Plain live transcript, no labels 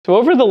So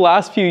over the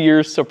last few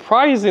years,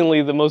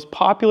 surprisingly, the most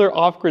popular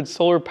off-grid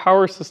solar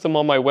power system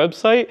on my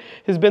website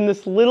has been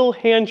this little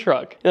hand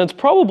truck. And that's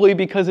probably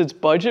because it's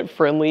budget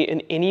friendly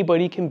and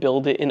anybody can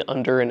build it in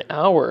under an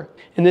hour.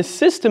 And this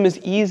system is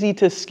easy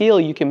to scale.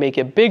 You can make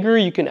it bigger,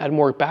 you can add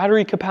more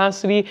battery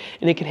capacity,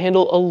 and it can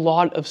handle a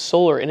lot of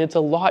solar. And it's a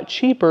lot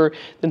cheaper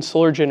than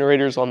solar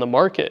generators on the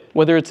market.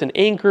 Whether it's an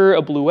Anker,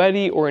 a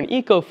Bluetti, or an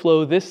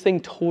Ecoflow, this thing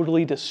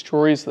totally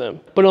destroys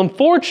them. But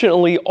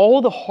unfortunately, all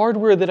the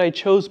hardware that I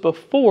chose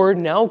before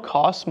now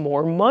costs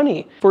more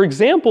money. For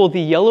example,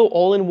 the yellow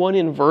all-in-one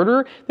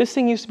inverter, this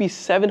thing used to be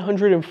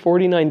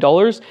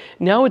 $749.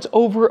 Now it's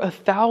over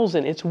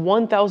 $1,000. It's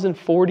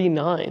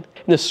 $1,049. And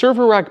the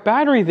server rack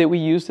battery that we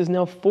used is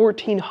now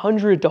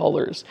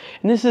 $1,400.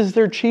 And this is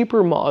their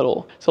cheaper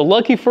model. So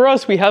lucky for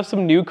us, we have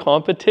some new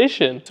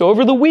competition. So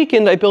over the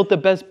weekend, I built the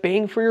best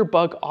bang for your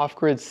buck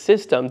off-grid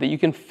system that you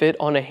can fit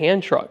on a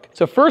hand truck.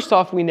 So first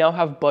off, we now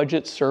have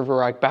budget server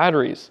rack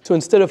batteries. So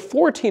instead of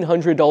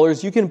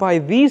 $1,400, you can buy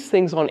these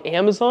things on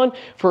Amazon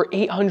for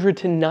 $800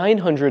 to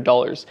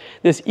 $900.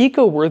 This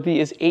eco-worthy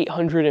is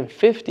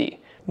 $850.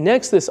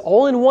 Next, this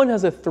all-in-one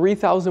has a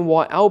 3,000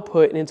 watt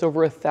output and it's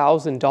over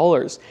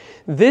 $1,000.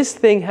 This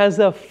thing has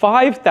a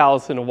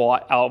 5,000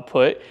 watt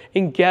output,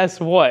 and guess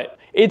what?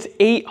 It's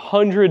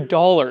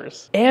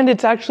 $800, and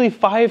it's actually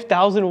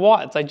 5,000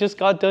 watts. I just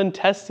got done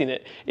testing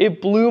it.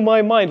 It blew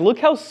my mind. Look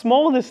how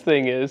small this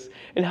thing is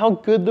and how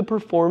good the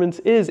performance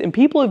is. And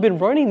people have been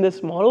running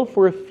this model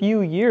for a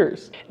few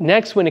years.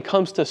 Next, when it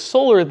comes to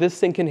solar, this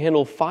thing can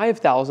handle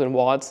 5,000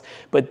 watts,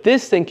 but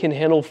this thing can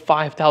handle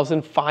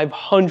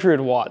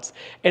 5,500 watts.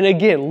 And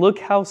again, look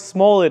how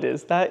small it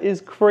is. That is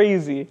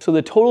crazy. So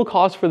the total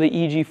cost for the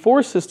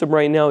EG4 system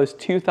right now is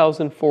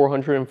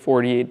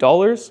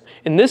 $2,448.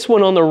 And this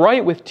one on the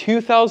right, with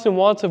 2,000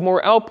 watts of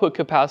more output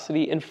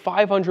capacity and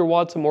 500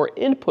 watts of more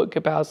input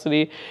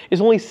capacity,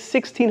 is only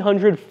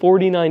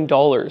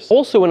 $1,649.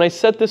 Also, when I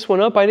set this one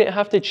up, I didn't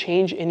have to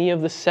change any of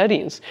the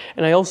settings.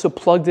 And I also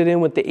plugged it in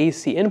with the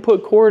AC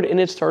input cord and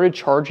it started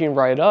charging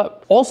right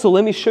up. Also,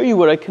 let me show you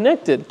what I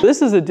connected.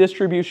 This is a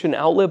distribution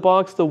outlet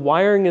box. The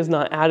wiring is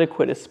not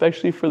adequate,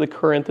 especially for the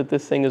current that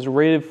this thing is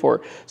rated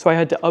for. So I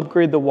had to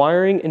upgrade the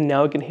wiring, and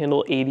now it can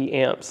handle 80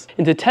 amps.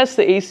 And to test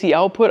the AC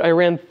output, I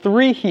ran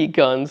 3 heat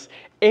guns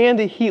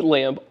and a heat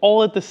lamp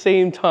all at the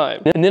same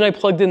time. And then I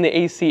plugged in the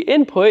AC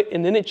input,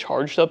 and then it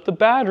charged up the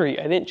battery.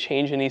 I didn't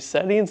change any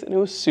settings, and it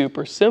was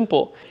super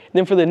simple. And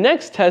then for the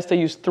next test, I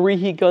used 3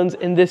 heat guns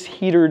and this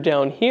heater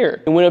down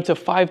here. It went up to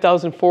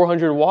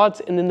 5,400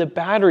 watts, and then the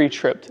battery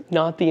tripped,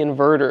 not the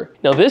inverter.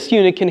 Now this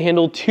unit can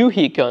handle 2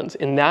 heat guns,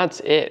 and that's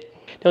it.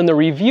 Now in the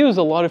reviews,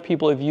 a lot of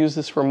people have used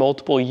this for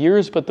multiple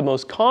years, but the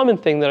most common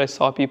thing that I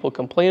saw people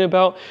complain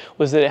about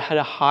was that it had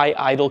a high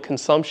idle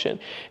consumption.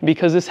 And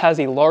because this has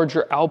a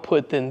larger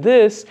output than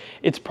this,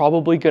 it's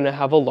probably going to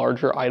have a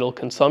larger idle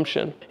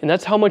consumption. And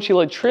that's how much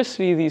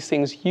electricity these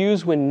things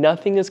use when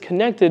nothing is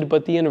connected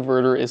but the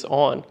inverter is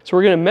on. So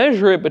we're going to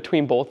measure it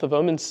between both of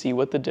them and see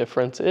what the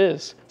difference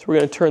is. So we're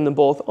going to turn them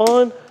both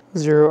on,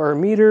 0 our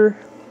meter.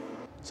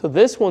 So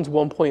this one's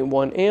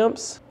 1.1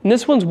 amps, and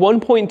this one's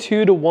 1.2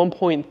 to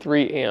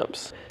 1.3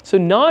 amps. So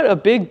not a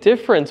big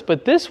difference,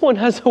 but this one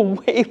has a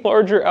way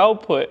larger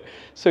output.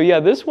 So yeah,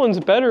 this one's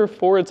better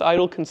for its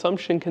idle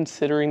consumption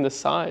considering the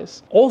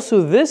size.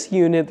 Also, this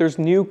unit, there's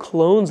new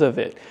clones of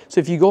it.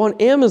 So if you go on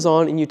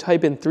Amazon and you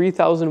type in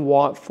 3,000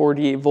 watt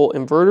 48 volt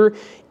inverter,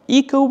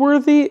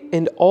 eco-worthy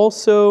and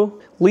also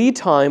Lead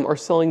Time are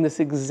selling this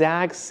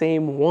exact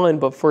same one,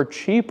 but for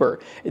cheaper.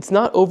 It's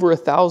not over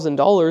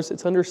 $1,000,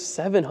 it's under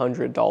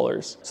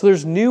 $700. So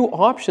there's new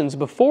options.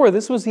 Before,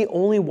 this was the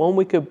only one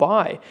we could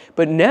buy.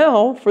 But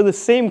now, for the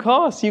same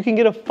cost, you can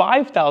get a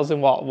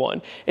 5,000 watt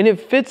one, and it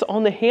fits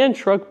on the hand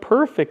truck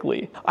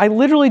perfectly. I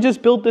literally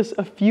just built this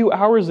a few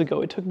hours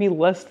ago. It took me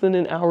less than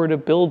an hour to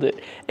build it.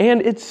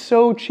 And it's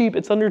so cheap,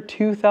 it's under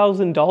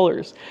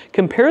 $2,000.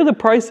 Compare the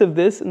price of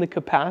this and the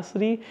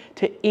capacity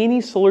to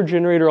any solar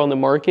generator on the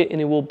market, and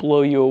it will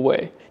blow you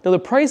away. Now the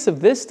price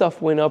of this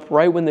stuff went up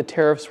right when the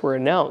tariffs were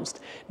announced.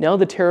 Now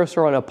the tariffs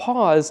are on a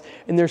pause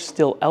and they're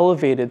still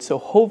elevated, so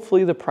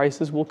hopefully the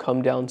prices will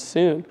come down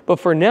soon. But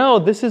for now,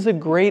 this is a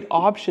great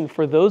option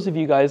for those of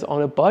you guys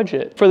on a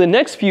budget. For the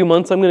next few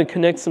months, I'm going to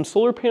connect some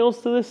solar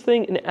panels to this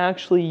thing and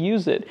actually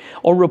use it.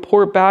 I'll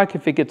report back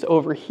if it gets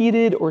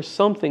overheated or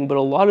something, but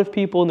a lot of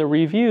people in the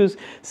reviews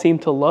seem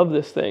to love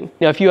this thing.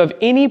 Now if you have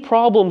any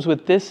problems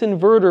with this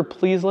inverter,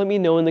 please let me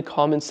know in the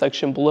comments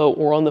section below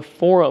or on the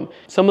forum.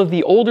 Some of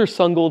the older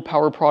SunGold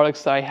power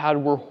products that I had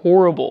were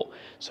horrible.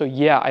 So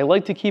yeah, I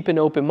like to keep an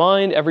open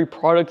mind. Every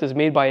product is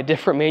made by a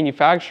different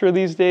manufacturer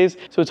these days,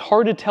 so it's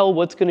hard to tell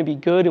what's going to be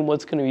good and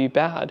what's going to be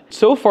bad.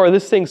 So far,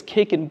 this thing's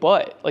kicking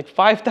butt. Like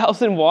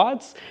 5,000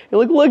 watts? And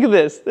look at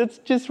this. That's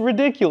just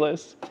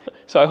ridiculous.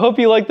 So I hope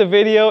you liked the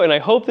video, and I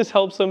hope this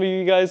helps some of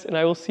you guys, and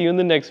I will see you in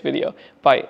the next video. Bye.